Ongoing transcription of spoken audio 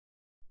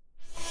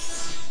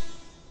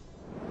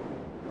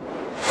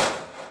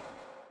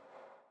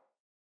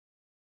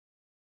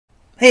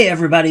Hey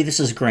everybody, this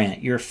is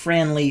Grant, your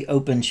friendly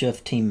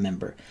OpenShift team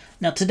member.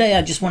 Now today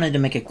I just wanted to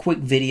make a quick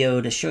video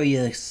to show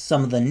you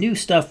some of the new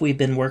stuff we've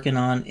been working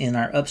on in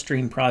our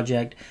upstream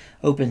project,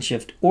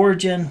 OpenShift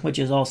Origin, which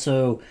is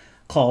also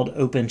called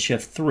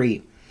OpenShift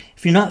 3.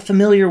 If you're not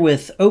familiar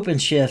with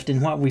OpenShift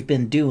and what we've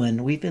been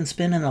doing, we've been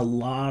spending a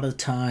lot of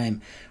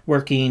time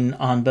working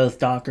on both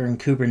Docker and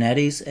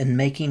Kubernetes and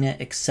making it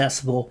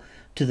accessible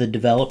to the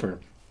developer.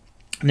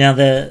 Now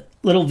the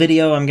little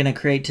video I'm going to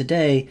create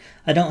today,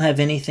 I don't have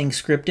anything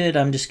scripted.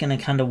 I'm just going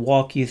to kind of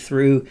walk you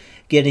through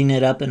getting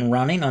it up and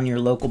running on your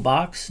local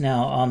box.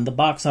 Now on the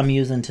box I'm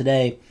using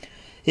today,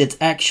 it's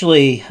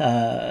actually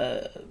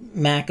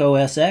Mac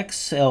OS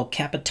X, El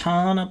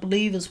Capitan I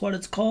believe is what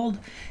it's called.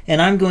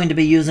 And I'm going to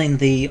be using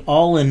the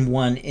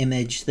all-in-one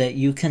image that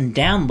you can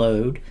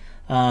download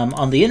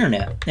on the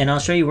internet. And I'll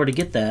show you where to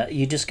get that.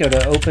 You just go to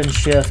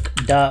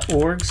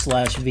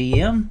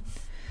openshift.org/VM.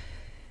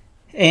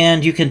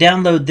 And you can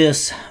download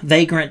this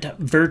Vagrant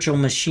virtual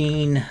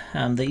machine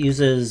that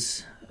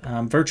uses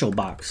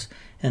VirtualBox.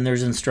 And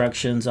there's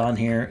instructions on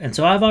here. And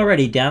so I've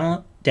already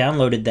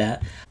downloaded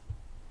that.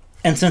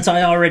 And since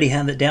I already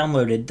have it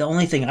downloaded, the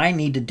only thing I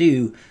need to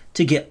do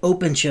to get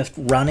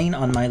OpenShift running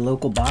on my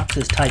local box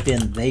is type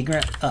in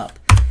Vagrant up.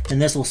 And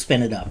this will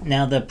spin it up.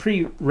 Now the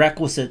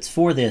prerequisites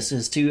for this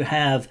is to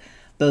have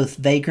both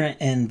Vagrant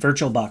and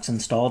VirtualBox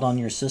installed on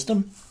your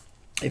system.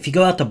 If you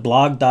go out to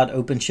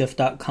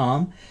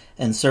blog.openshift.com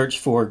and search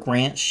for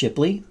Grant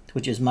Shipley,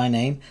 which is my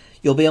name,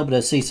 you'll be able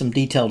to see some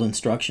detailed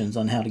instructions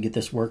on how to get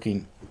this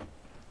working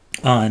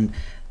on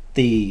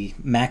the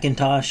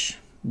Macintosh,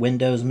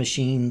 Windows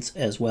machines,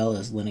 as well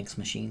as Linux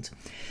machines.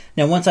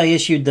 Now, once I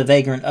issued the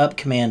Vagrant up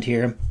command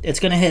here,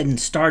 it's going to head and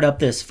start up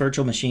this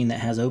virtual machine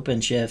that has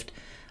OpenShift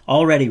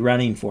already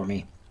running for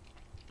me.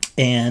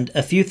 And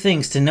a few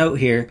things to note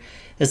here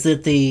is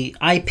that the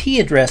IP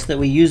address that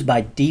we use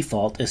by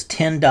default is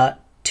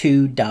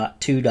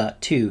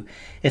 10.2.2.2.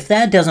 If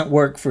that doesn't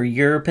work for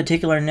your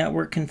particular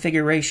network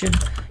configuration,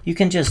 you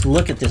can just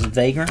look at this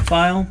Vagrant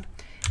file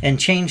and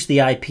change the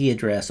IP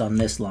address on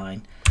this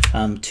line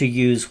to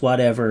use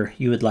whatever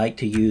you would like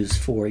to use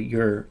for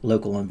your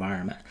local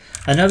environment.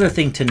 Another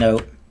thing to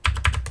note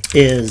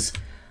is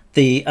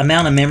the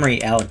amount of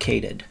memory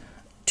allocated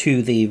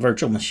to the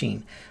virtual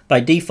machine.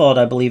 By default,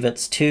 I believe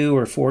it's 2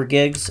 or 4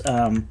 gigs,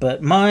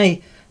 but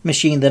my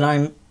machine that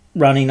I'm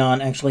running on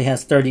actually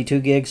has 32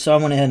 gigs, so I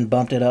went ahead and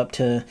bumped it up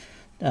to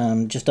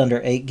just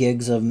under 8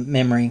 gigs of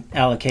memory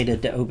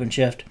allocated to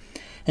OpenShift.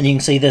 And you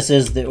can see this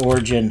is the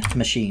Origin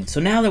machine.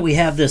 So now that we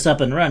have this up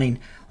and running,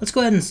 let's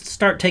go ahead and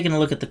start taking a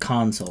look at the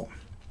console.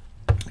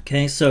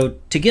 Okay, so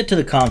to get to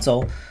the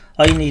console,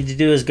 all you need to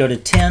do is go to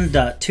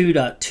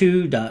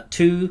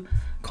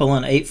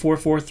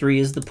 10.2.2.2:8443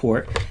 is the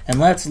port, and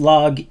let's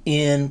log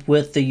in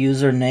with the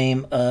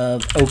username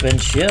of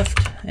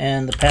OpenShift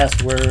and the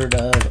password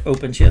of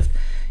OpenShift.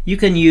 You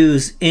can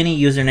use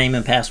any username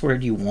and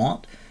password you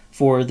want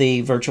for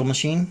the virtual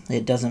machine.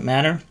 It doesn't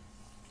matter.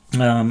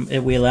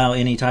 We allow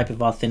any type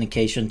of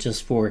authentication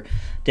just for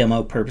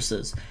demo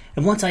purposes.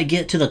 And once I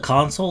get to the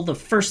console, the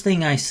first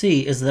thing I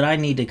see is that I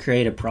need to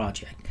create a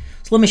project.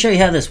 So let me show you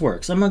how this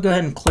works. I'm going to go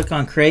ahead and click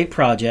on Create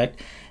Project,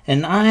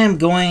 and I am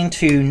going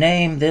to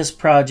name this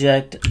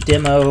project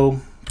Demo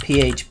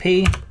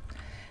PHP,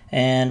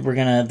 and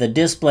the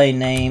display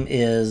name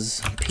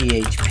is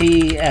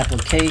PHP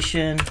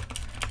Application,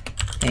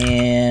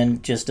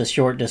 and just a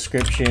short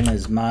description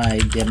is my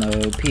Demo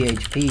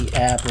PHP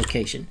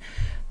Application.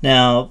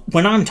 Now,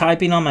 when I'm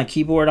typing on my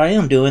keyboard, I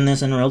am doing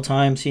this in real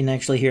time, so you can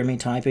actually hear me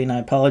typing. I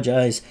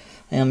apologize.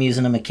 I am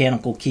using a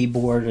mechanical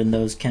keyboard, and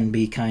those can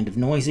be kind of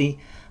noisy.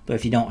 But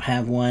if you don't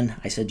have one,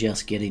 I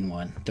suggest getting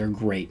one. They're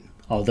great.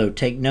 Although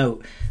take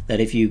note that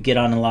if you get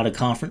on a lot of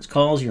conference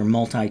calls, your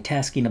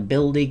multitasking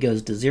ability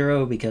goes to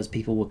 0 because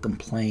people will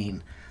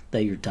complain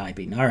that you're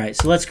typing. All right,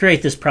 so let's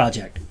create this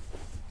project.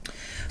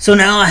 So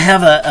now I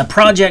have a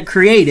project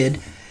created,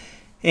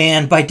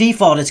 and by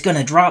default it's going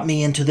to drop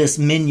me into this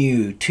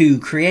menu to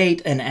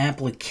create an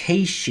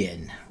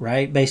application,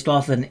 right, based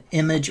off an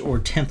image or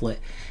template.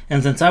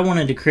 And since I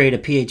wanted to create a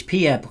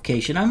PHP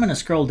application, I'm going to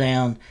scroll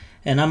down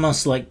and I'm going to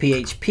select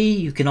PHP.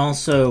 You can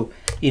also,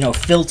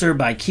 filter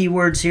by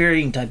keywords here.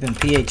 You can type in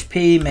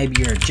PHP.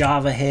 Maybe you're a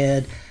Java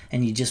head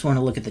and you just want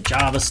to look at the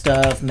Java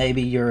stuff.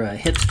 Maybe you're a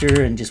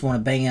hipster and just want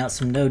to bang out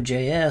some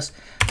Node.js.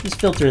 Just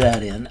filter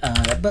that in.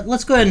 But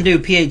let's go ahead and do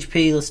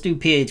PHP. Let's do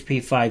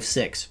PHP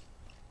 5.6.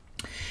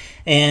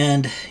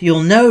 And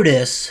you'll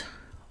notice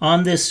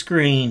on this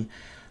screen,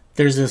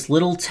 there's this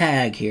little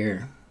tag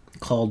here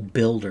called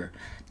Builder.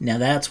 Now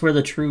that's where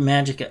the true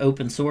magic of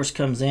open source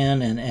comes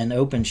in, and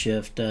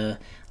OpenShift,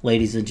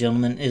 ladies and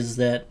gentlemen, is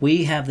that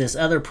we have this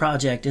other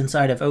project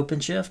inside of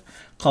OpenShift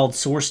called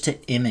Source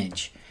to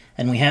Image.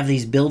 And we have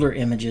these builder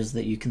images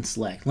that you can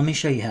select. Let me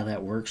show you how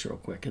that works real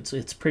quick.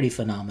 It's pretty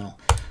phenomenal.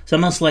 So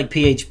I'm going to select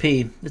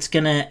PHP. It's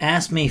going to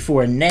ask me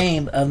for a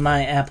name of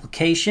my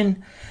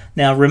application.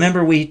 Now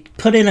remember, we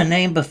put in a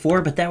name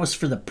before, but that was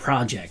for the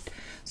project.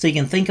 So you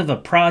can think of a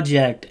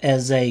project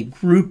as a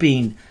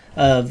grouping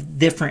of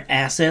different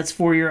assets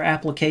for your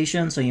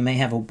application. So you may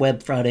have a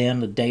web front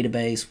end, a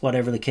database,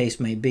 whatever the case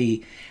may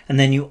be. And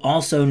then you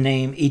also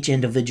name each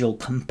individual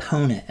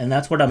component. And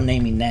that's what I'm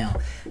naming now,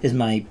 is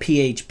my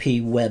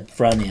PHP web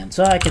front end.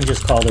 So I can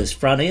just call this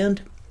front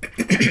end.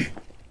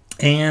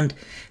 And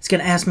it's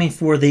going to ask me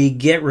for the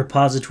get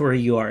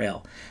repository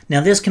URL.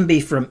 Now this can be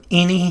from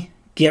any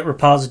Git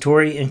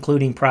repository,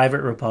 including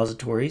private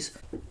repositories.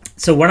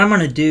 So what I'm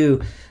going to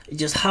do,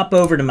 just hop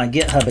over to my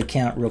GitHub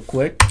account real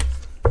quick.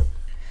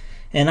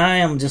 And I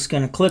am just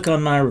going to click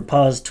on my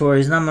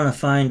repositories, and I'm going to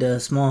find a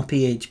small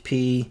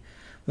PHP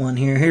one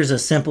here. Here's a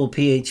simple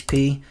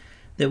PHP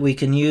that we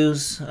can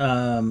use.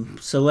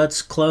 So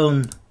let's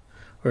clone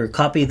or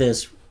copy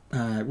this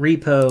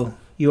repo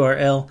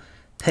URL,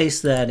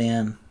 paste that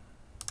in,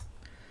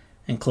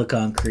 and click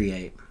on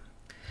create.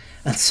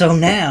 And so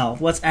now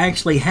what's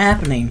actually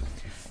happening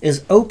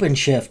is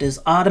OpenShift is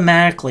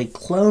automatically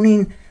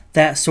cloning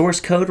that source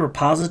code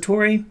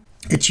repository.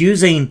 It's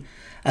using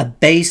a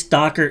base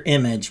Docker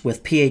image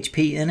with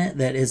PHP in it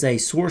that is a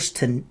source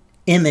to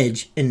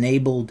image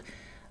enabled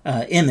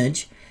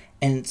image.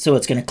 And so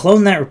it's going to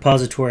clone that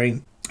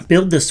repository,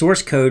 build the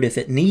source code if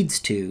it needs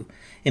to.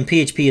 In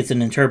PHP, it's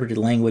an interpreted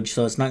language,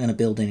 so it's not going to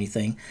build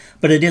anything.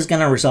 But it is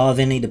going to resolve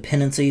any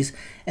dependencies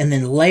and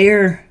then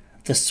layer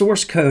the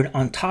source code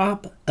on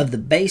top of the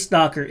base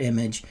Docker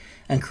image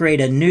and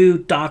create a new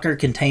Docker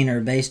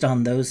container based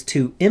on those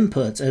two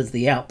inputs as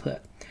the output.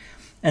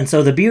 And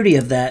so the beauty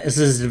of that is,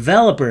 as a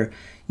developer,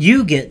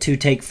 you get to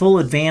take full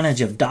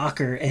advantage of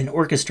Docker and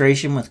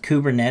orchestration with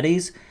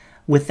Kubernetes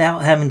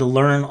without having to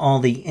learn all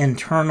the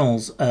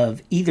internals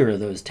of either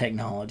of those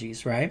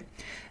technologies, right?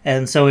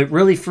 And so it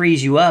really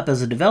frees you up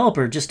as a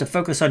developer just to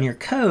focus on your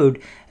code,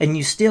 and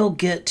you still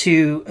get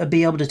to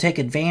be able to take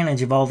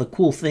advantage of all the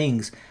cool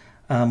things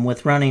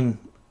with running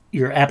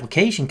your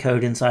application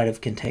code inside of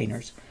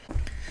containers.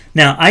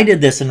 Now, I did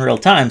this in real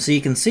time, so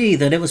you can see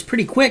that it was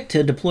pretty quick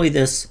to deploy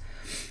this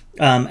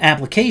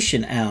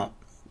application out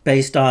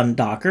based on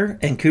Docker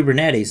and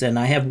Kubernetes, and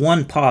I have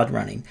one pod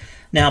running.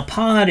 Now,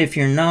 pod, if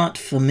you're not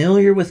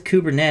familiar with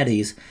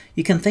Kubernetes,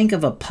 you can think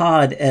of a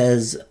pod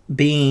as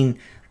being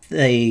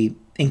the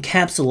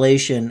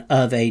encapsulation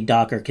of a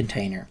Docker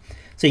container.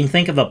 So you can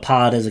think of a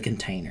pod as a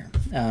container.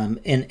 And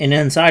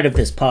inside of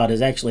this pod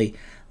is actually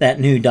that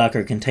new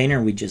Docker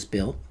container we just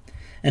built.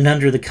 And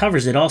under the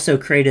covers, it also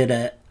created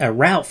a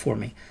route for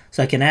me,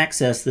 so I can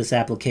access this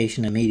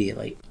application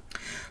immediately.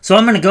 So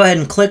I'm going to go ahead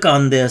and click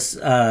on this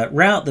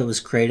route that was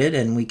created,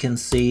 and we can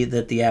see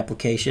that the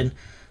application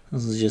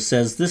just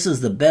says, this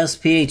is the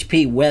best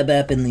PHP web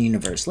app in the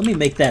universe. Let me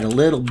make that a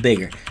little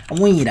bigger. I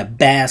want you to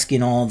bask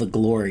in all the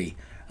glory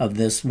of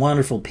this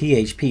wonderful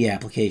PHP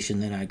application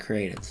that I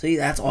created. See,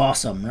 that's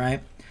awesome,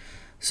 right?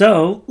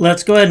 So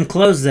let's go ahead and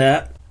close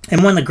that.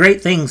 And one of the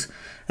great things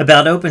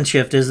about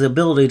OpenShift is the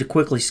ability to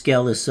quickly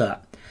scale this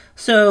up.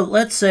 So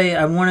let's say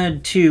I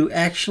wanted to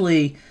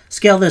actually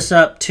scale this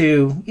up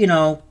to,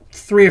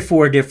 3 or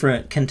 4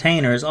 different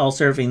containers all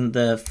serving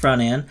the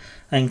front end.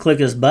 I can click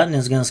this button,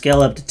 it's going to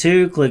scale up to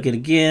 2, click it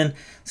again,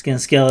 it's going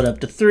to scale it up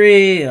to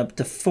 3, up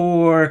to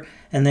 4,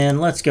 and then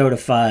let's go to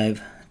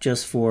 5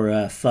 just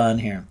for fun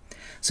here.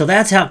 So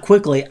that's how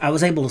quickly I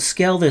was able to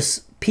scale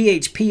this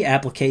PHP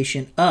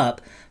application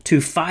up to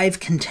 5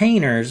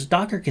 containers,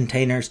 Docker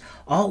containers,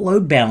 all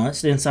load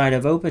balanced inside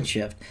of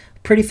OpenShift.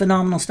 Pretty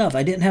phenomenal stuff.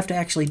 I didn't have to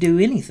actually do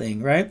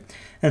anything, right?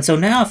 And so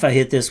now if I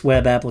hit this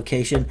web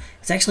application,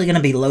 it's actually going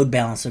to be load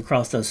balanced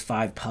across those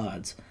 5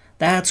 pods.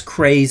 That's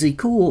crazy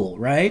cool,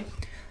 right?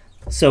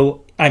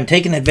 So I'm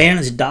taking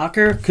advantage of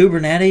Docker,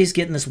 Kubernetes,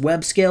 getting this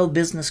web scale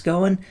business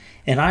going,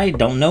 and I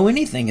don't know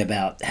anything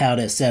about how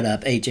to set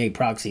up HA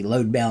proxy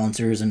load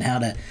balancers and how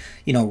to,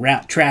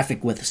 route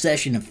traffic with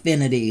session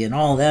affinity and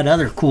all that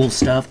other cool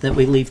stuff that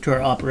we leave to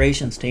our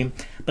operations team.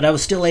 But I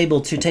was still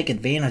able to take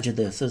advantage of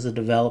this as a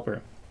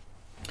developer.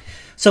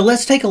 So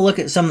let's take a look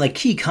at some of the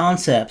key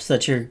concepts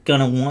that you're going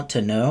to want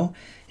to know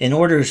in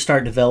order to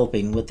start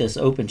developing with this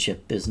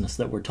OpenShift business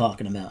that we're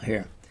talking about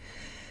here.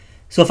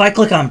 So if I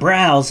click on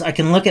Browse, I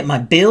can look at my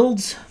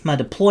builds, my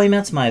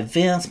deployments, my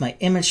events, my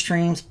image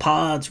streams,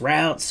 pods,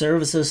 routes,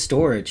 services,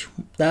 storage.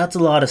 That's a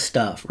lot of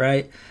stuff,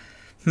 right?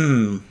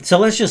 So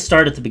let's just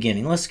start at the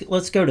beginning.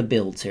 Let's go to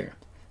builds here.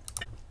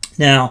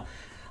 Now,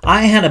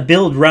 I had a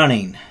build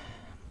running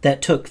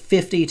that took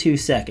 52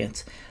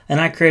 seconds, and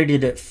I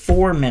created it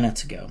 4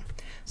 minutes ago.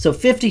 So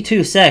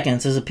 52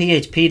 seconds as a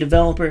PHP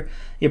developer,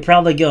 you're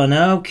probably going,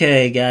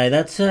 okay, guy,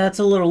 that's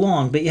a little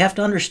long. But you have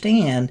to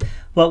understand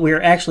what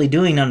we're actually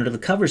doing under the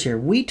covers here.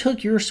 We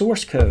took your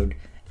source code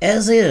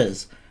as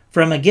is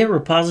from a Git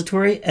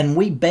repository, and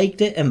we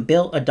baked it and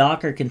built a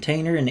Docker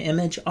container and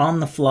image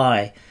on the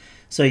fly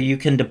so you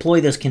can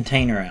deploy this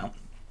container out.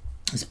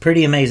 It's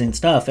pretty amazing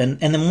stuff. And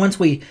then once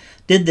we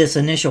did this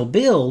initial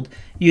build,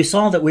 you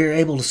saw that we were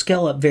able to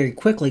scale up very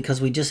quickly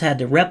because we just had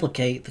to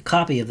replicate the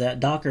copy of that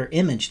Docker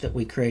image that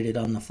we created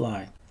on the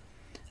fly.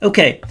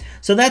 Okay,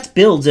 so that's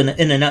builds in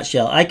a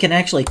nutshell. I can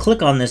actually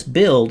click on this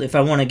build if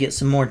I want to get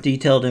some more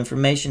detailed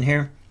information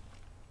here.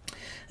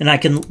 And I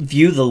can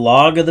view the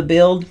log of the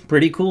build.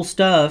 Pretty cool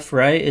stuff,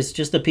 right? It's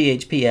just a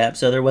PHP app,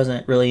 so there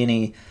wasn't really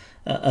any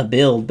a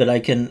build, but I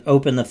can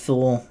open the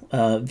full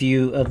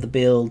view of the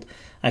build.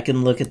 I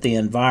can look at the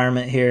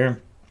environment here,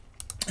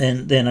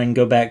 and then I can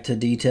go back to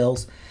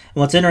details.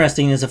 And what's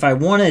interesting is if I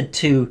wanted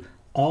to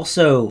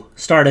also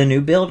start a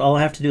new build, all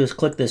I have to do is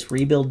click this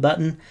rebuild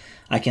button.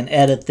 I can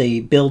edit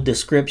the build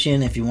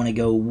description if you want to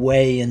go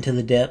way into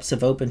the depths of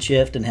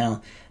OpenShift and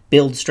how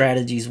build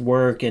strategies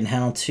work and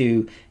how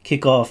to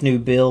kick off new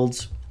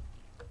builds.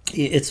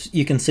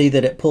 You can see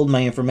that it pulled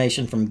my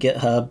information from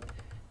GitHub.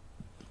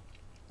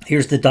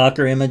 Here's the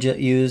Docker image it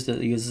used.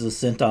 It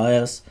uses a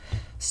CentOS.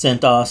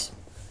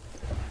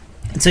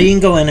 And so you can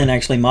go in and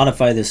actually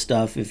modify this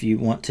stuff if you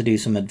want to do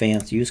some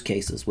advanced use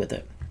cases with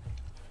it.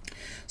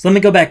 So let me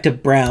go back to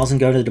Browse and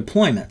go to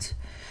Deployments.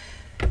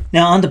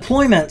 Now on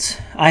deployments,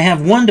 I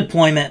have one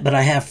deployment, but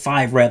I have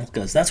 5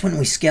 replicas. That's when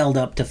we scaled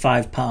up to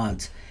 5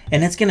 pods.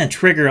 And it's going to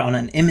trigger on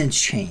an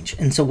image change.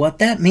 And so what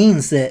that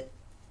means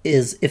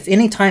is if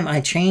anytime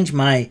I change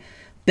my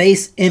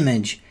base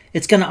image,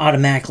 it's going to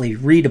automatically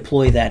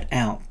redeploy that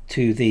out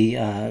to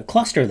the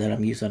cluster that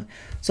I'm using.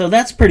 So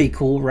that's pretty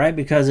cool, right?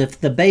 Because if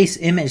the base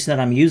image that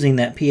I'm using,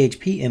 that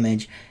PHP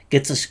image,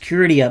 gets a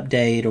security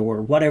update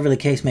or whatever the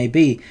case may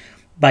be,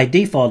 by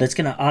default, it's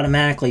going to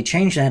automatically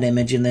change that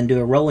image and then do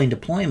a rolling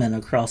deployment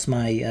across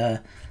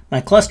my my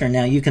cluster.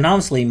 Now, you can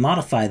obviously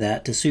modify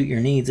that to suit your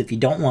needs if you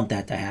don't want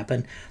that to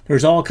happen.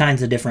 There's all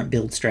kinds of different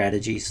build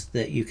strategies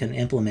that you can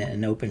implement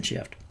in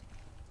OpenShift.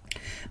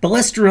 But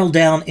let's drill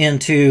down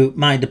into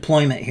my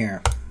deployment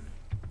here.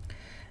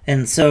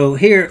 And so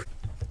here,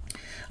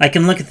 I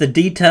can look at the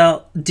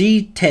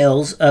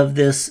details of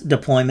this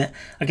deployment.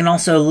 I can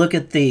also look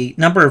at the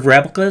number of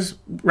replicas.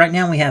 Right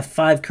now we have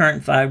 5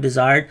 current, 5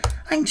 desired.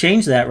 I can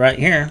change that right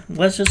here.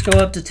 Let's just go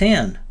up to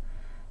 10.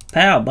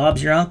 Pow,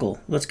 Bob's your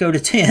uncle. Let's go to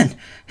 10.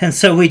 And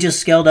so we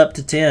just scaled up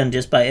to 10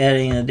 just by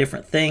adding a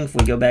different thing. If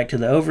we go back to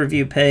the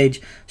overview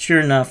page, sure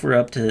enough, we're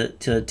up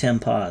to 10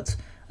 pods.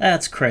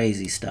 That's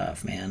crazy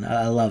stuff, man.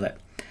 I love it.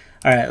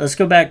 All right, let's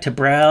go back to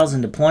Browse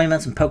and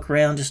Deployments and poke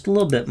around just a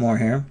little bit more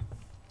here.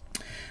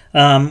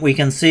 We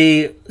can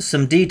see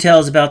some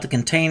details about the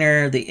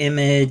container, the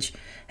image,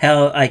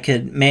 how I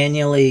could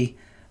manually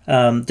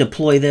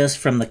deploy this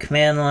from the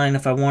command line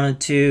if I wanted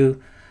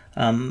to,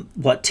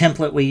 what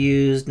template we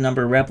used,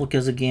 number of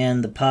replicas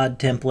again, the pod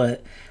template.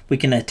 We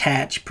can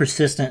attach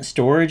persistent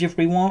storage if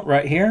we want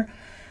right here.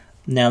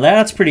 Now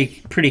that's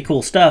pretty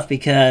cool stuff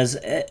because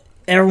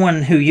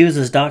everyone who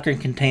uses Docker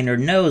container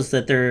knows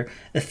that they're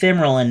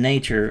ephemeral in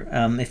nature.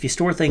 If you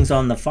store things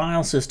on the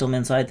file system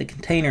inside the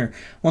container,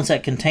 once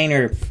that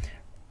container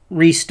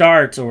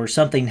restarts or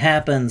something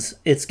happens,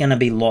 it's going to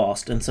be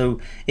lost. And so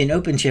in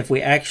OpenShift, we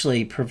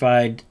actually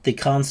provide the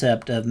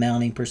concept of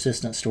mounting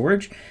persistent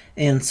storage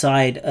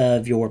inside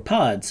of your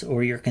pods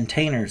or your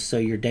containers so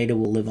your data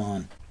will live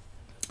on.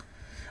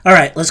 All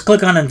right, let's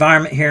click on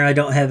environment here. I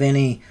don't have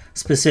any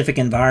specific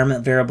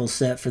environment variables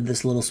set for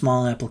this little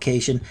small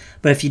application,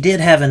 but if you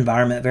did have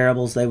environment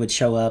variables, they would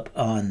show up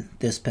on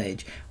this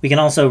page. We can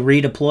also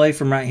redeploy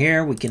from right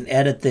here. We can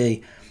edit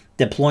the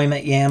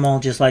deployment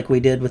YAML just like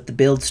we did with the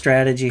build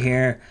strategy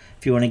here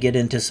if you want to get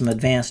into some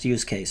advanced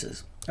use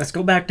cases. Let's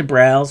go back to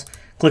Browse,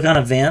 click on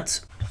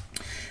Events,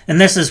 and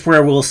this is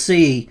where we'll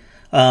see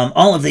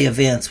all of the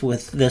events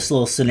with this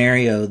little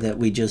scenario that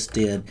we just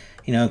did.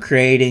 You know,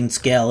 creating,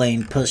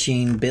 scaling,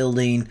 pushing,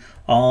 building,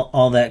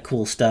 all that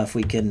cool stuff.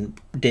 We can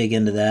dig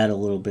into that a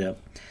little bit.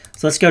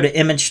 So let's go to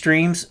image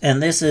streams,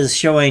 and this is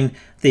showing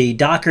the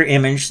Docker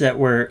image that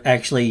we're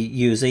actually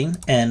using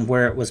and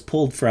where it was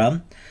pulled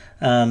from.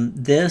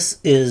 This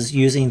is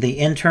using the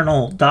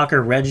internal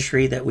Docker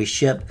registry that we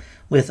ship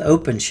with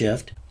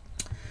OpenShift.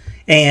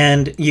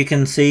 And you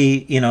can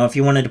see, you know, if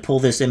you wanted to pull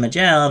this image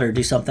out or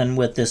do something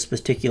with this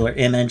particular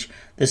image,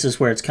 this is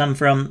where it's come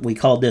from. We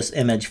called this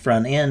image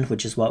front end,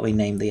 which is what we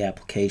named the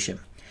application.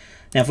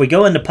 Now, if we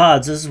go into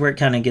pods, this is where it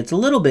kind of gets a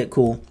little bit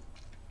cool.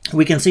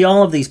 We can see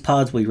all of these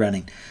pods we're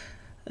running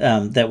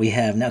that we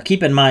have. Now,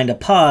 keep in mind, a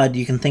pod,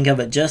 you can think of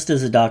it just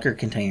as a Docker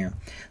container.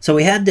 So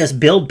we had this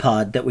build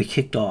pod that we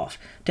kicked off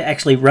to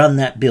actually run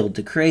that build,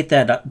 to create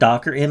that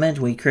Docker image.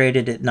 We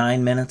created it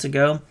 9 minutes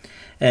ago.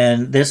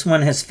 And this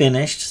one has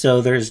finished, so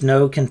there's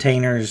no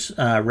containers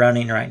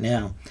running right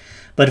now.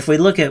 But if we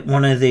look at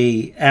one of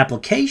the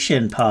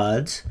application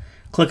pods,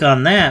 click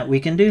on that, we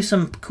can do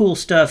some cool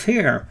stuff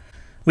here.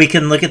 We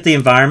can look at the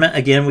environment.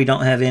 Again, we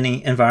don't have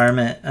any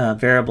environment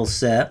variables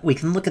set. We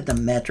can look at the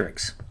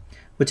metrics,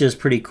 which is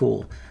pretty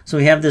cool. So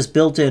we have this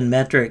built-in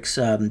metrics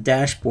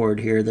dashboard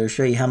here. They'll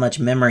show you how much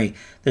memory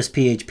this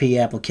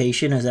PHP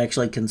application is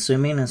actually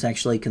consuming. It's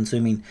actually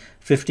consuming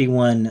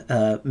 51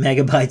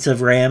 megabytes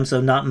of RAM, so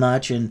not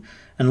much, and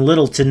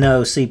little to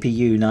no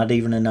CPU, not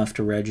even enough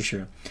to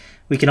register.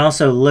 We can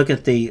also look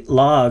at the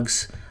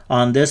logs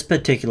on this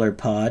particular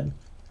pod.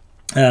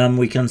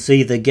 We can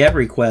see the GET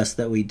request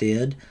that we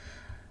did,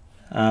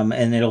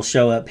 and it'll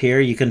show up here.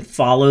 You can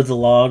follow the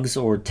logs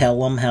or tell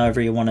them,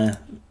 however you want to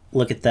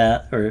look at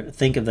that or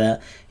think of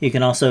that. You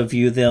can also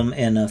view them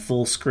in a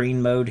full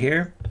screen mode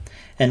here.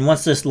 And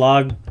once this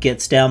log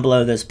gets down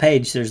below this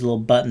page, there's a little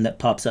button that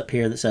pops up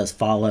here that says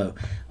follow,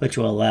 which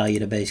will allow you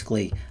to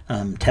basically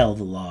tell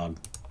the log.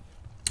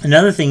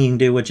 Another thing you can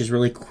do, which is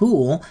really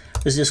cool,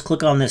 is just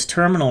click on this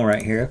terminal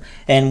right here,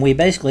 and we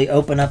basically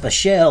open up a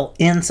shell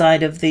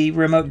inside of the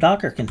remote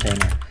Docker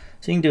container.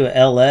 So you can do a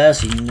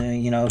ls, you can,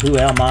 who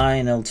am I,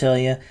 and it'll tell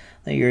you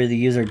that you're the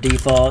user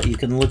default. You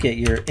can look at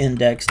your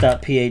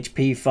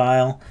index.php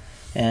file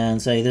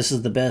and say this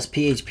is the best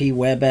PHP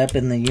web app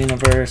in the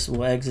universe.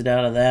 We'll exit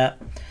out of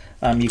that.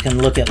 You can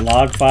look at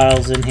log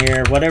files in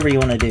here, whatever you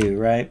want to do,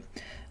 right?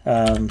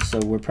 So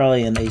we're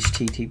probably in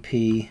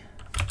HTTP.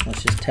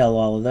 Let's just tell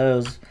all of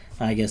those.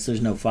 I guess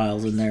there's no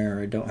files in there,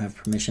 or I don't have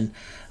permission.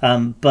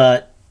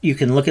 But you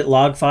can look at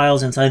log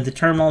files inside the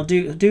terminal.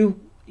 Do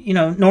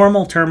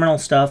normal terminal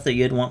stuff that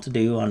you'd want to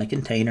do on a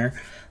container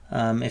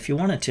if you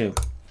wanted to.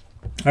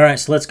 All right,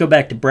 so let's go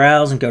back to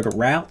browse and go to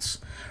routes.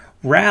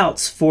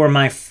 Routes for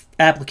my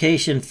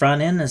application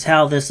front end is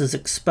how this is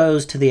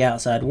exposed to the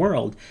outside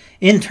world.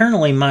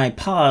 Internally, my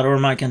pod or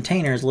my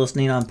container is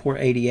listening on port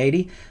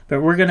 8080,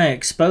 but we're going to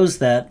expose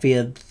that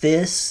via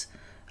this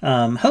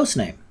host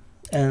name.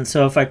 And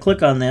so if I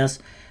click on this,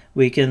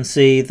 we can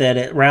see that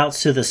it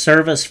routes to the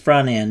service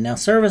front end. Now,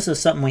 service is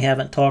something we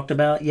haven't talked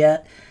about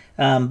yet,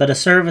 but a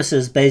service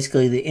is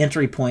basically the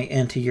entry point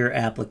into your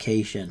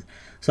application.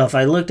 So if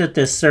I looked at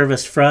this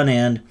service front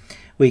end,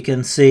 we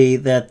can see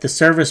that the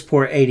service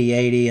port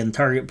 8080 and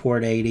target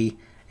port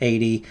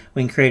 8080,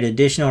 we can create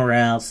additional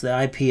routes,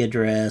 the IP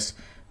address,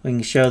 we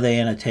can show the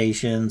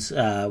annotations,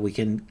 we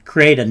can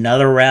create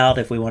another route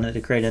if we wanted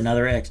to create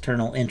another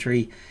external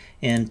entry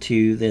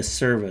into this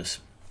service.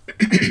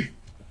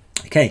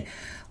 Okay,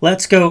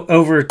 let's go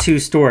over to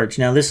storage.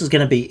 Now this is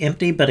going to be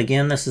empty, but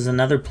again, this is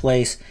another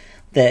place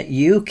that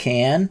you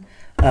can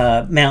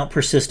mount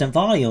persistent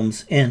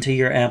volumes into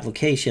your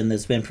application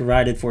that's been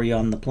provided for you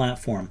on the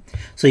platform.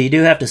 So you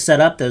do have to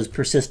set up those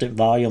persistent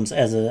volumes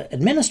as an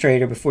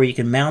administrator before you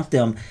can mount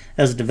them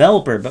as a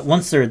developer, but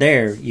once they're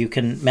there, you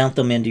can mount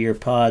them into your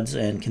pods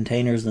and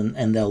containers,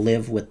 and they'll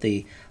live with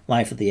the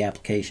life of the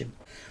application.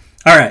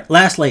 All right,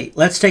 lastly,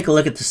 let's take a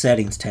look at the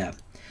settings tab.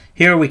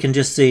 Here we can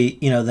just see,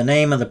 the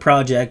name of the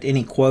project,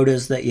 any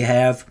quotas that you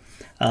have.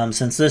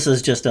 Since this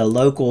is just a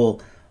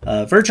local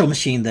virtual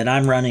machine that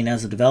I'm running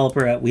as a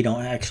developer, we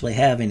don't actually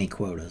have any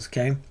quotas,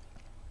 okay?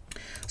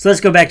 So let's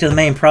go back to the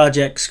main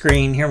project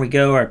screen. Here we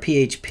go, our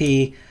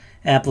PHP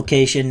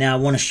application. Now I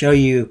want to show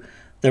you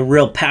the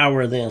real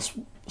power of this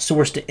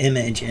source to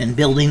image and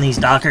building these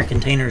Docker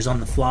containers on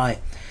the fly.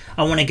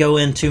 I want to go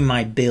into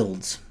my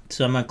builds.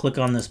 So I'm going to click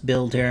on this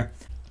build here.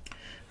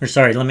 Or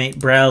sorry, let me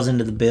browse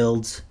into the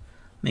builds.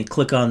 Let me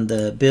click on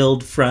the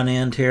build front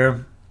end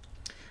here.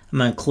 I'm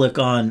going to click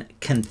on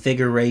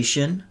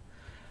configuration.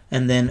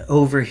 And then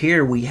over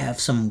here we have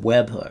some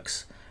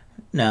webhooks.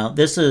 Now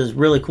this is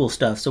really cool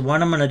stuff. So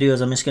what I'm going to do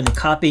is I'm just going to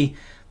copy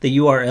the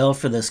URL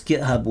for this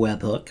GitHub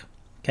webhook.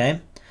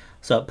 Okay,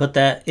 so I'll put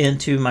that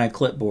into my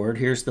clipboard.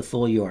 Here's the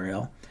full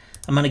URL.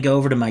 I'm going to go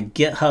over to my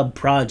GitHub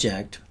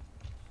project,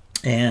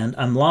 and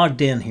I'm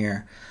logged in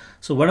here.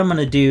 So what I'm going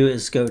to do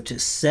is go to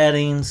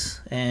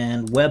settings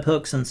and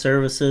webhooks and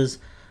services.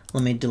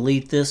 Let me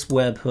delete this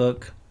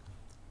webhook,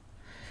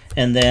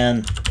 and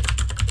then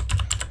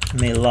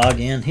let me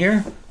log in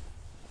here.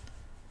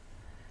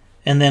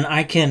 And then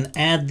I can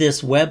add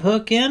this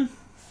webhook in.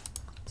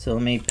 So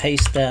let me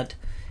paste that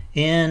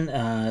in.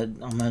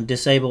 I'm going to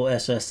disable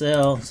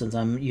SSL since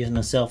I'm using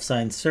a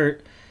self-signed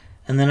cert.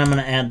 And then I'm going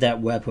to add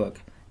that webhook.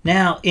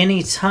 Now,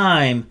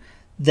 anytime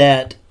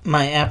that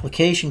my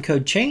application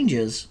code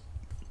changes,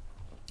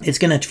 it's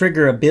going to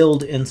trigger a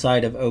build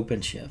inside of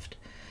OpenShift.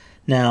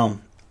 Now,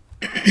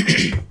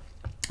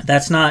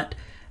 that's not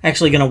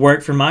actually going to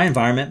work for my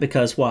environment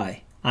because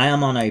why? I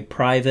am on a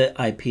private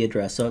IP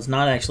address, so it's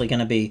not actually going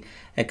to be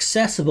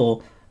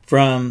accessible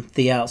from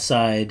the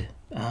outside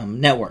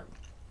network.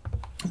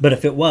 But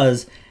if it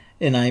was,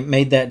 and I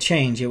made that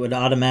change, it would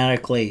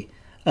automatically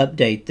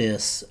update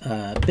this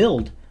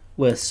build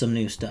with some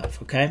new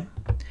stuff, okay?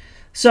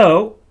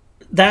 So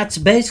that's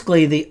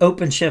basically the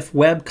OpenShift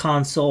web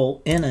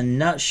console in a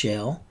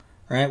nutshell,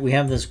 right? We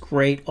have this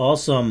great,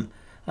 awesome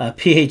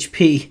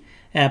PHP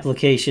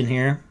application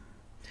here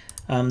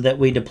that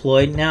we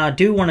deployed. Now I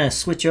do want to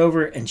switch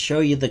over and show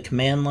you the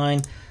command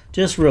line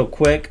just real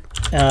quick.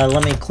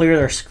 Let me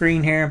clear our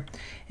screen here.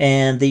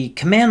 And the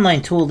command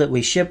line tool that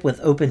we ship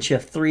with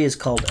OpenShift 3 is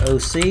called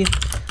OC.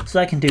 So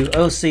I can do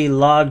OC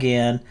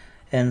login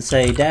and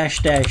say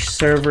 --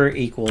 server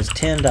equals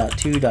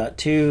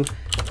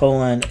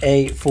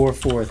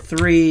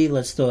 10.2.2:8443.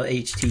 Let's throw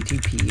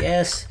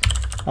HTTPS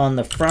on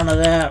the front of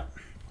that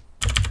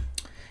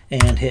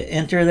and hit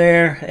enter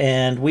there.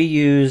 And we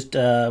used,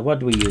 what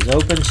do we use?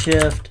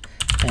 OpenShift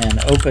and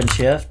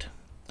OpenShift.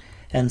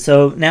 And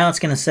so now it's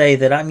going to say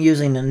that I'm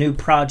using a new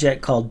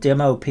project called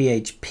Demo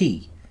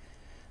PHP.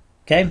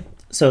 Okay,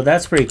 so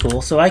that's pretty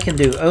cool. So I can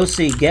do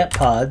OC get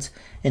pods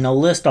and it'll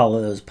list all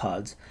of those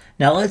pods.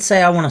 Now let's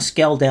say I want to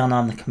scale down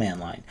on the command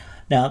line.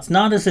 Now it's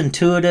not as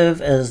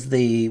intuitive as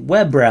the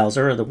web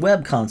browser or the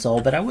web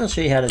console, but I will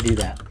show you how to do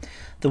that.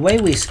 the way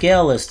we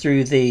scale is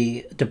through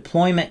the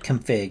deployment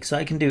config. So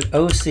I can do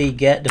OC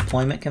get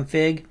deployment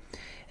config,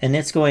 and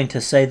it's going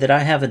to say that I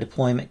have a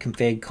deployment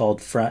config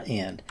called front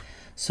end.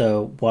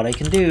 So what I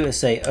can do is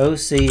say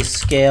OC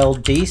scale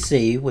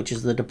DC, which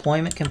is the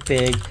deployment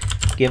config,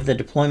 give the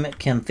deployment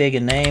config a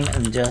name,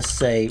 and just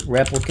say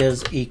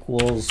replicas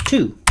equals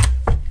 2.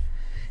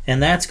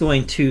 And that's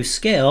going to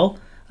scale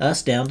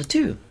us down to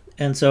 2.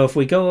 And so if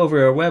we go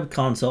over our web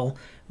console,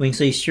 we can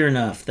see sure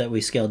enough that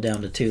we scaled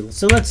down to 2.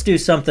 So let's do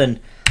something,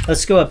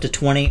 let's go up to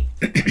 20,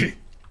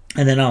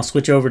 and then I'll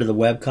switch over to the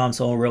web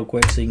console real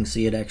quick so you can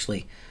see it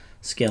actually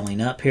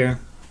scaling up here.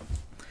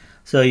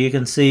 So you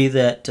can see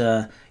that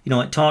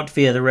it talked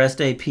via the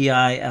REST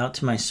API out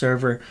to my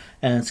server,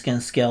 and it's going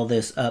to scale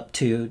this up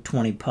to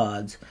 20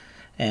 pods.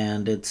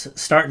 And it's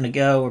starting to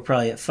go. We're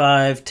probably at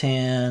 5,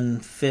 10,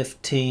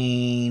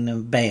 15,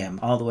 and bam,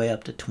 all the way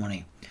up to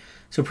 20.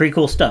 So pretty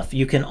cool stuff.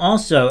 You can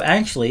also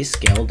actually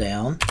scale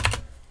down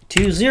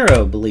to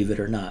 0, believe it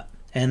or not.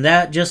 And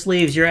that just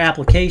leaves your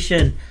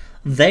application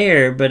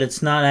there, but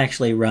it's not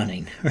actually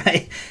running,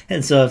 right?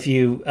 And so if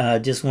you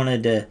just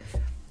wanted to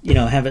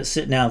have it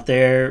sitting out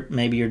there,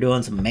 maybe you're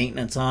doing some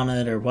maintenance on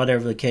it or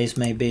whatever the case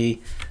may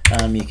be,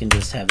 you can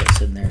just have it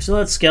sitting there. So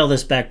let's scale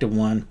this back to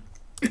 1.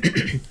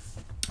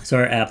 So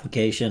our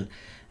application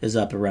is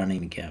up and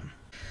running again.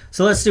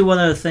 So let's do one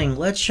other thing.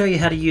 Let's show you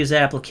how to use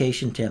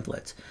application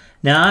templates.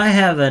 Now I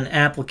have an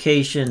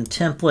application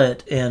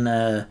template in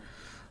a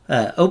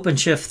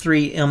OpenShift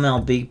 3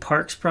 MLB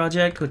Parks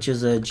project, which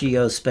is a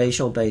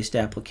geospatial based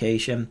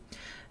application.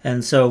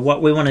 And so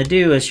what we want to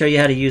do is show you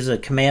how to use a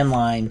command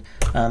line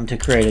to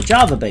create a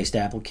Java based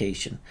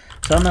application.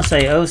 So I'm going to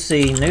say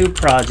OC new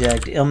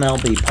project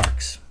MLB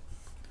Parks.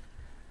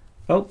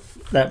 Oh,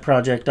 that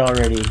project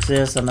already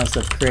exists. I must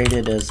have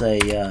created as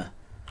a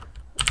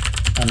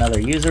another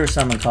user,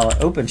 so I'm going to call it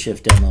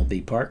OpenShift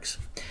MLB Parks.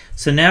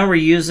 So now we're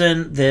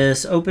using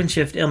this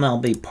OpenShift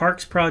MLB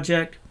Parks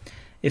project.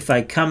 If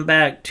I come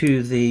back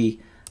to the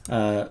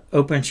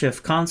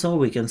OpenShift console,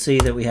 we can see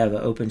that we have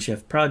an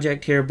OpenShift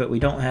project here, but we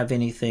don't have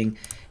anything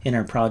in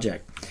our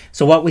project.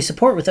 So what we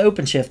support with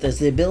OpenShift is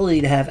the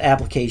ability to have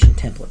application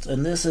templates,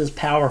 and this is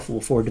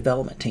powerful for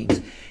development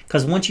teams,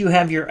 because once you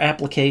have your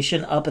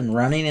application up and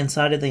running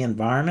inside of the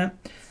environment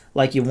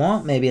like you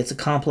want, maybe it's a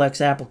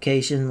complex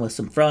application with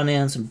some front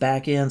end, some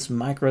back end, some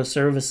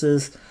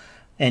microservices,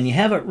 and you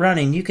have it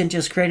running, you can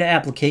just create an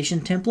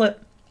application template,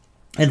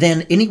 and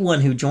then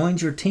anyone who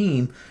joins your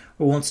team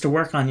or wants to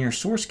work on your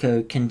source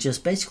code can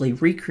just basically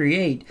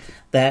recreate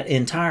that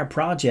entire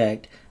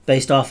project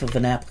based off of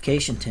an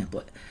application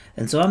template.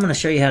 And so I'm going to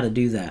show you how to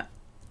do that.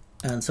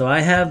 And so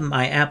I have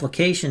my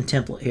application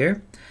template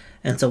here.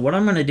 And so what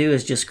I'm going to do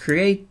is just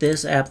create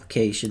this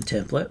application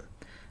template.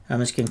 I'm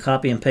just going to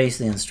copy and paste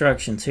the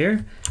instructions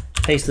here.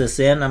 Paste this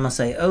in. I'm going to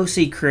say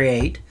OC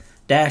create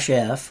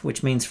 -f,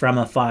 which means from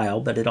a file,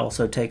 but it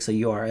also takes a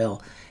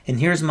URL. And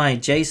here's my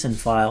JSON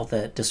file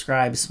that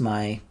describes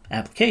my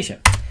application.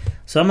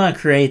 So I'm going to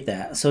create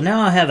that. So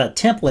now I have a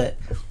template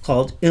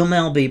called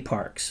MLB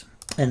Parks.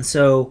 And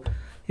so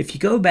if you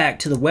go back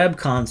to the web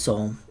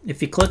console,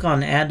 if you click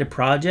on add to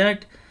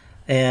project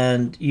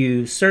and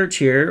you search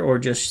here, or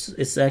just,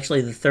 it's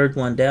actually the third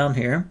one down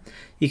here,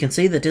 you can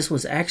see that this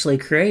was actually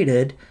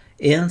created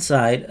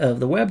inside of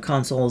the web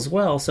console as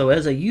well. So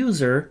as a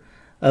user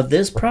of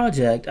this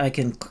project, I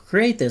can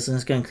create this, and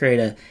it's going to create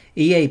a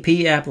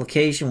EAP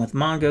application with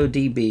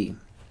MongoDB.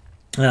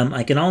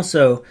 I can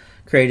also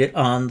create it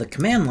on the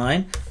command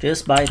line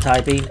just by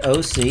typing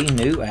OC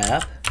new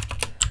app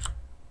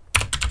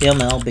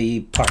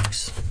MLB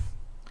Parks.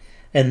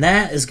 And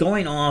that is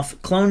going off,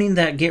 cloning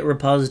that Git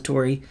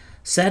repository,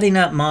 setting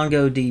up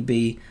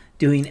MongoDB,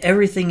 doing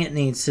everything it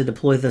needs to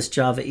deploy this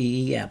Java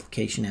EE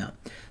application out.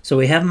 So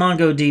we have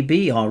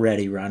MongoDB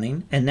already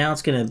running, and now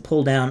it's going to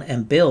pull down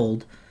and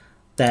build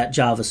that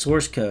Java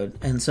source code.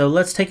 And so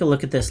let's take a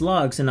look at this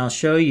logs, and I'll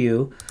show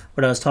you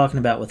what I was talking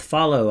about with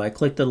follow. I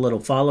clicked the little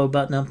follow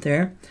button up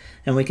there,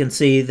 and we can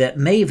see that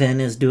Maven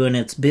is doing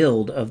its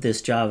build of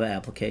this Java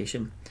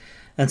application.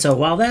 And so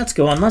while that's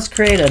going, let's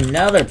create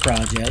another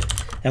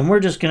project, and we're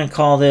just going to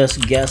call this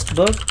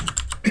guestbook.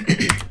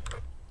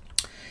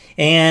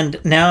 And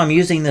now I'm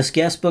using this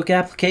guestbook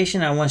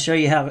application. I want to show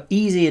you how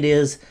easy it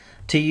is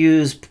to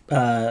use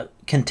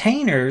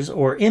containers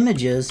or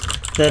images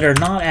that are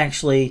not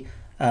actually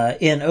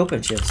in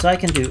OpenShift. So I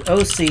can do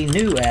OC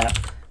new app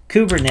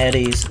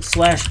Kubernetes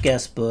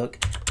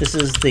 /guestbook. This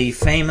is the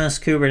famous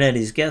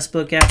Kubernetes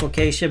guestbook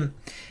application,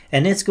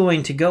 and it's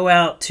going to go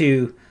out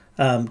to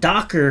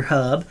Docker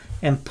Hub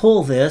and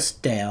pull this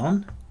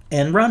down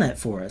and run it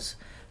for us.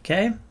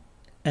 Okay,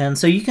 and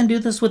so you can do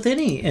this with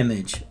any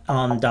image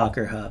on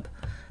Docker Hub.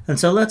 And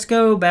so let's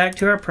go back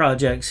to our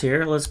projects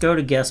here. Let's go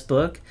to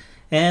guestbook,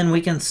 and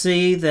we can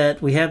see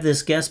that we have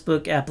this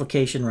guestbook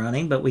application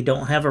running, but we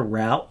don't have a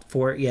route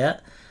for it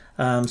yet.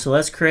 So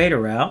let's create a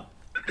route.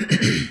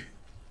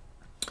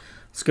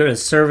 Let's go to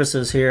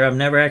services here. I've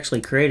never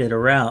actually created a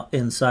route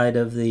inside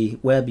of the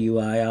web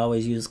UI. I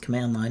always use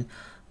command line,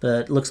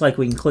 but it looks like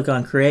we can click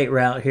on create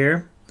route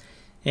here.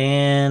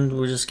 and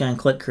we're just going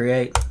to click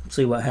create,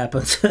 see what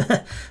happens.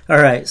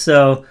 All right,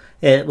 so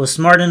it was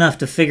smart enough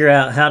to figure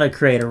out how to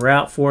create a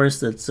route for us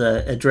that's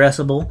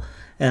addressable.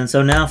 And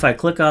so now if I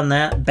click on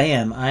that,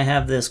 bam, I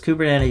have this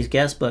Kubernetes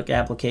guestbook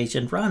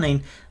application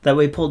running that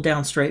we pulled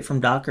down straight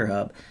from Docker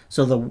Hub.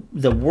 So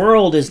the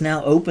world is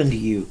now open to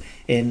you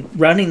in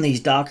running these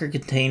Docker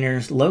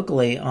containers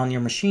locally on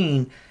your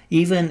machine,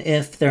 even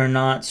if they're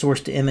not source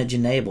to image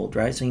enabled,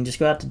 right? So you can just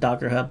go out to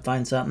Docker Hub,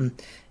 find something,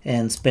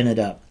 and spin it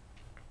up.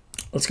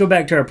 Let's go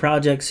back to our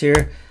projects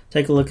here.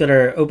 Take a look at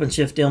our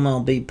OpenShift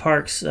MLB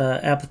Parks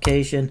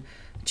application.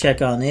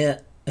 Check on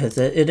it.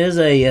 It is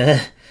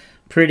a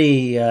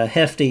pretty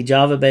hefty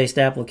Java-based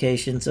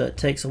application, so it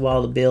takes a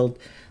while to build.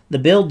 The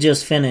build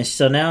just finished,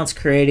 so now it's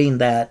creating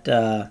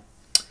that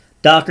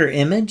Docker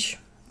image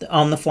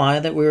on the fly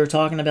that we were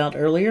talking about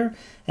earlier,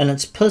 and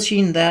it's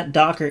pushing that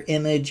Docker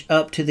image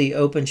up to the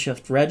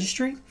OpenShift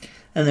registry.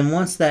 And then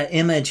once that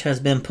image has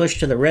been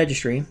pushed to the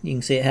registry, you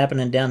can see it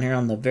happening down here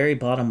on the very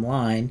bottom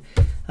line,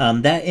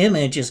 that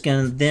image is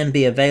going to then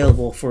be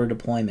available for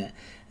deployment.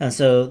 And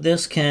so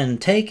this can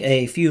take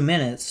a few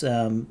minutes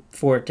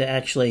for it to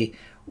actually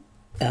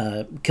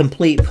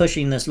complete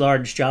pushing this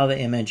large Java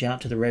image out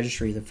to the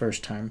registry the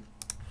first time.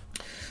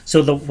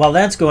 So while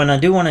that's going, I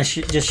do want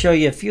to just show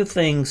you a few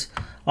things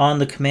on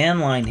the command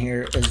line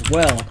here as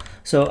well.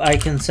 So I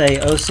can say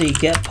OC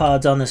get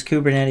pods on this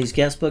Kubernetes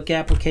guestbook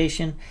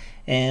application,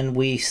 and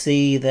we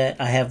see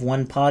that I have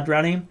one pod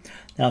running.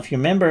 Now if you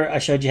remember, I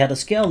showed you how to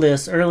scale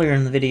this earlier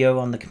in the video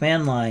on the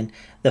command line.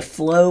 The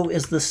flow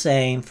is the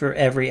same for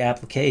every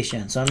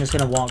application, so I'm just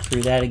going to walk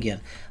through that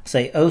again.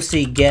 Say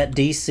OC get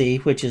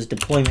DC, which is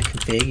deployment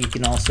config. You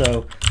can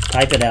also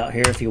type it out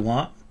here if you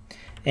want.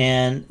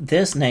 And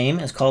this name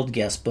is called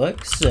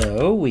guestbook,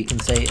 so we can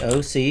say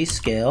OC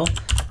scale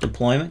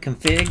deployment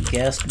config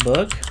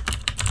guestbook.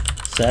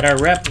 Set our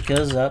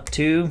replicas up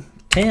to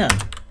 10,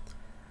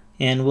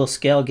 and we'll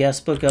scale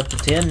guestbook up to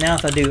 10. Now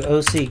if I do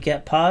OC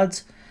get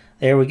pods,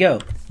 there we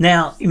go.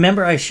 Now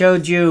remember I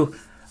showed you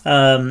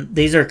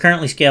these are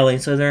currently scaling,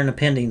 so they're in a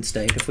pending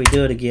state. If we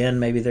do it again,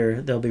 maybe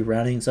they'll be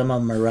running. Some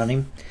of them are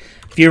running.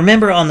 If you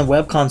remember on the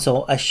web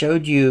console, I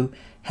showed you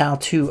how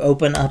to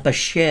open up a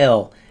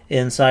shell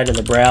inside of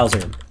the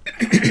browser.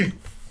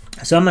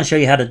 So I'm going to show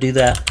you how to do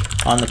that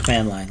on the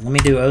command line. Let me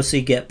do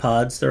OC get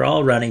pods. They're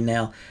all running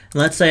now.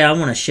 And let's say I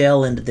want to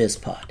shell into this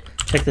pod.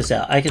 Check this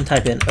out. I can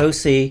type in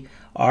OC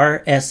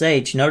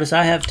RSH. Notice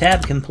I have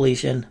tab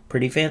completion.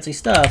 Pretty fancy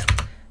stuff.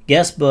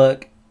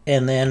 Guestbook.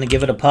 And then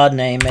give it a pod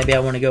name. Maybe I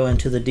want to go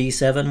into the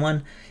D7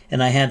 one.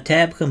 And I have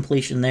tab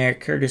completion there,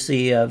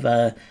 courtesy of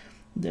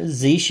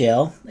Z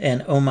Shell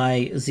and Oh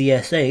My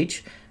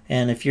ZSH.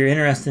 And if you're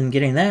interested in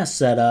getting that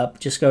set up,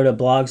 just go to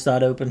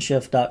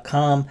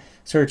blogs.openshift.com,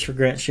 search for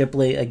Grant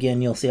Shipley.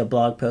 Again, you'll see a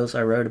blog post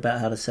I wrote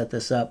about how to set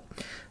this up.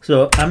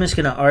 So I'm just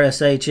going to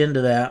RSH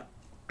into that.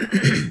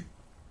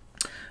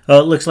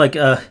 Oh, it looks like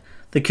the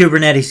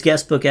Kubernetes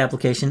guestbook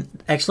application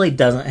actually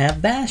doesn't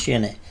have bash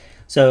in it.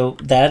 So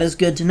that is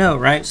good to know,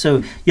 right?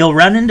 So you'll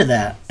run into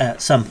that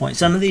at some point.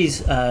 Some of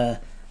these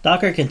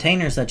Docker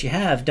containers that you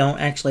have don't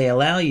actually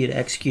allow you to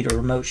execute a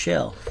remote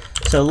shell.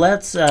 So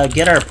let's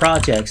get our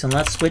projects and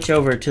let's switch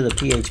over to the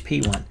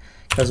PHP one,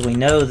 because we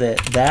know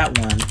that that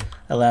one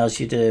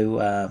allows you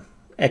to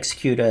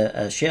execute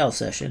a shell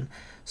session.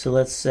 So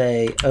let's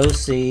say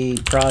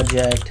OC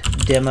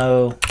project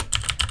demo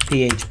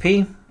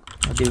PHP.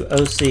 I'll do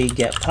OC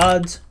get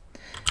pods.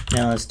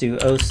 Now let's do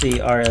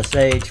OC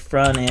RSH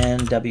front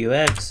end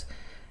WX.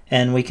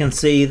 And we can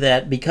see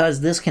that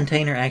because this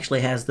container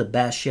actually has the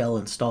bash shell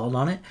installed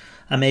on it,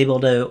 I'm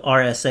able to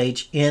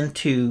RSH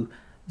into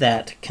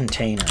that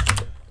container.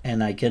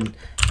 And I can,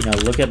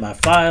 look at my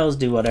files,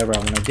 do whatever I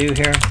want to do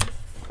here.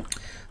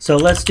 So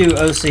let's do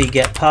OC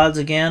get pods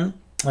again.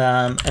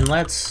 And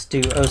let's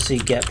do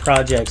OC get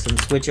projects and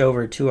switch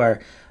over to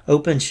our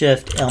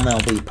OpenShift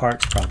MLB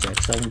Parks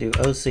project. So I'm going to do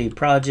OC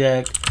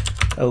project,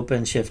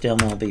 OpenShift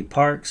MLB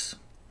Parks.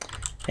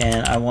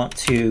 And I want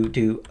to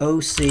do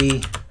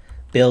OC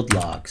build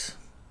logs.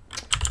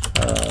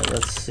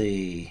 Let's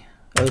see,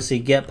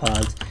 OC get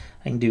pods.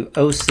 I can do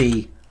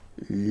OC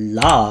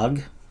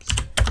log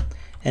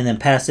and then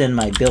pass in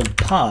my build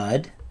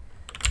pod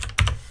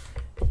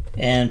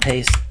and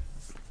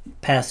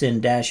pass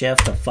in -f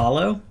to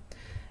follow.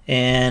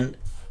 And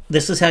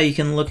this is how you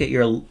can look at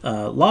your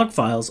log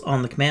files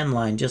on the command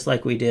line, just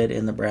like we did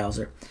in the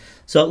browser.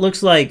 So it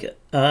looks like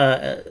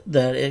that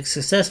it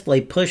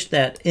successfully pushed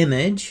that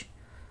image.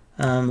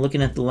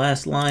 Looking at the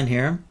last line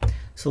here.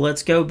 So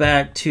let's go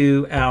back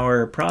to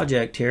our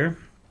project here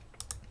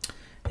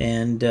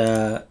and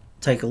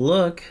take a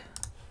look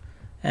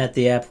at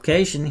the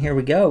application. Here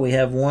we go. We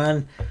have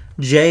one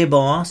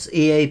JBoss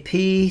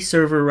EAP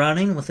server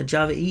running with a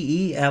Java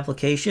EE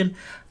application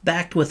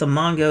backed with a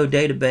Mongo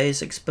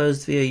database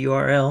exposed via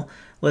URL.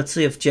 Let's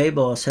see if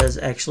JBoss has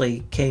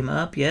actually came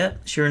up yet.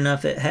 Sure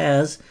enough, it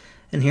has.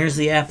 And here's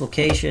the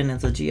application.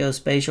 It's a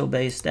geospatial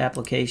based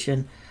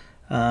application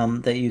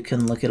that you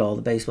can look at all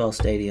the baseball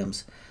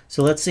stadiums.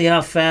 So let's see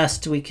how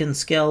fast we can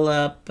scale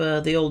up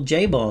the old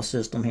JBoss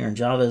system here.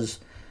 Java's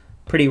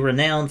pretty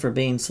renowned for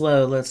being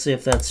slow. Let's see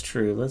if that's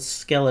true. Let's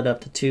scale it up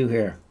to 2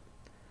 here.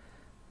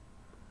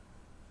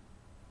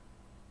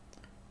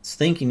 It's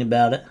thinking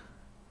about it.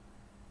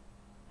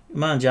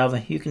 Come on,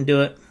 Java, you can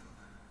do it.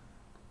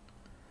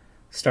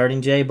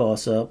 Starting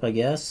JBoss up, I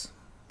guess.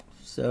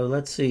 So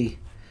let's see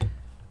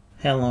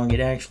how long it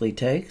actually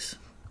takes.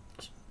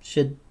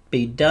 Should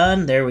be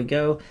done. There we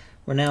go.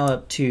 We're now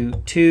up to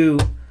 2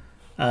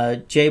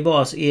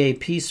 JBoss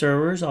EAP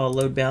servers, all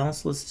load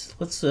balanced.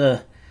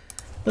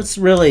 Let's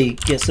really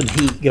get some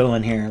heat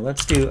going here.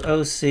 Let's do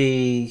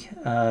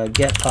OC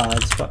get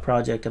pods. What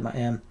project am I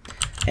in?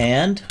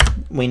 And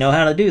we know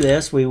how to do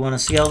this. We want to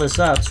scale this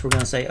up, so we're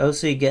going to say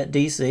OC get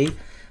DC.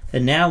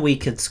 And now we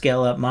could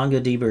scale up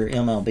MongoDB or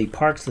MLB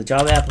Parks, the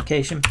Java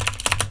application.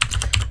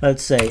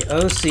 Let's say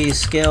OC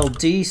scale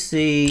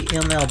DC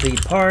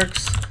MLB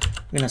Parks.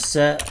 We're going to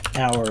set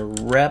our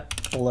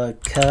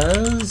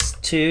replicas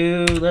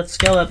to, let's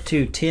scale up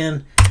to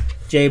 10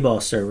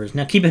 JBoss servers.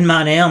 Now keep in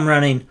mind, I am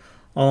running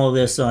all of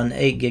this on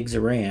 8 gigs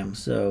of RAM.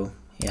 So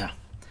yeah.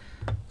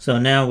 So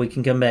now we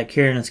can come back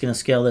here and it's going to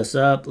scale this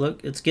up.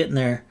 Look, it's getting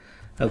there.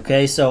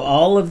 Okay, so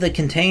all of the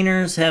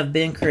containers have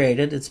been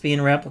created. It's being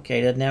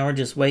replicated. Now we're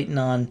just waiting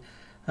on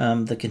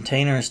the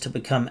containers to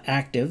become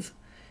active.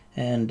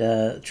 And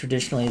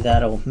traditionally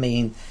that'll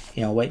mean,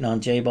 waiting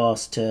on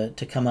JBoss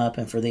to come up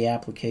and for the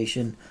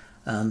application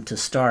to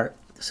start.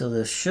 So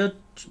this should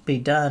be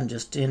done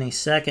just any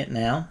second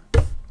now.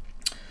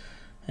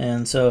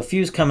 And so a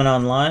few's coming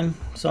online.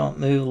 So I'll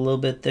move a little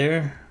bit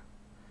there.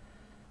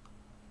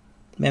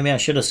 Maybe I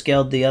should have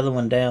scaled the other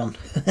one down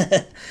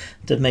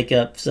to make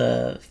up,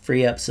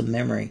 free up some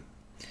memory.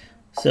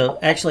 So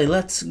actually,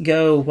 let's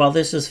go, while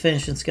this is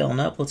finished and scaling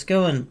up, let's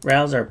go and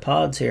browse our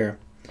pods here.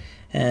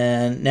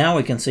 And now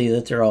we can see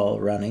that they're all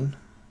running.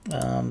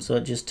 So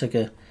it just took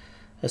a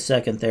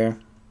second there.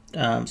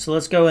 So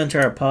let's go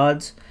into our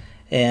pods.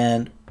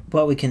 And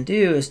what we can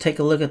do is take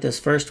a look at this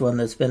first one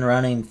that's been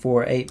running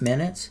for 8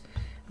 minutes.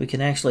 We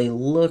can actually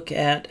look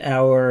at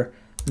our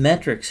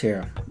metrics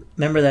here.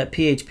 Remember that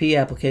PHP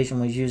application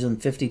was using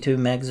 52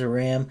 megs of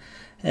RAM.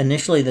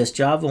 Initially this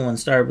Java one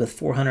started with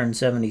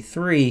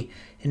 473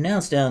 and now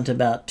it's down to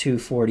about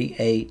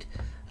 248.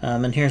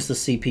 And here's the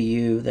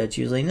CPU that's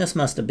using. This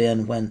must have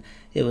been when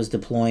it was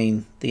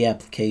deploying the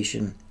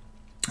application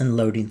and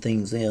loading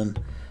things in.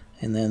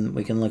 And then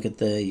we can look at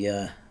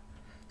the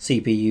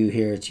CPU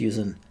here. It's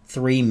using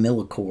 3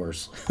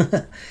 millicores.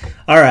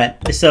 All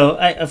right, so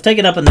I've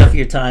taken up enough of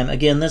your time.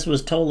 Again, this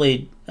was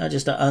totally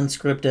just an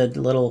unscripted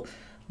little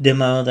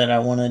demo that I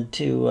wanted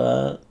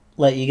to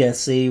let you guys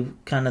see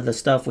kind of the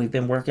stuff we've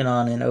been working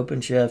on in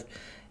OpenShift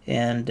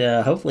and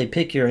hopefully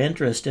pick your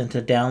interest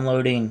into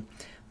downloading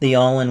the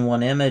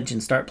all-in-one image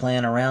and start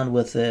playing around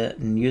with it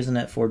and using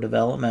it for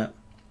development.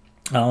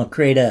 I'll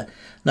create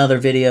another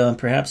video and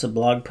perhaps a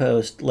blog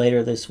post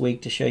later this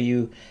week to show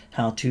you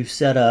how to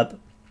set up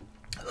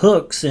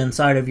hooks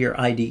inside of your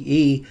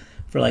IDE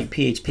for like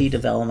PHP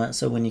development,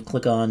 so when you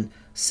click on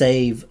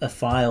save a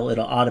file,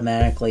 it'll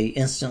automatically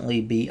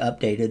instantly be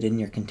updated in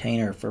your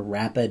container for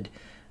rapid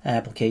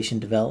application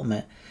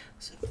development.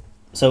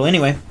 So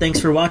anyway, thanks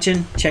for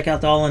watching. Check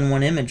out the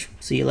all-in-one image.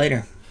 See you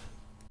later.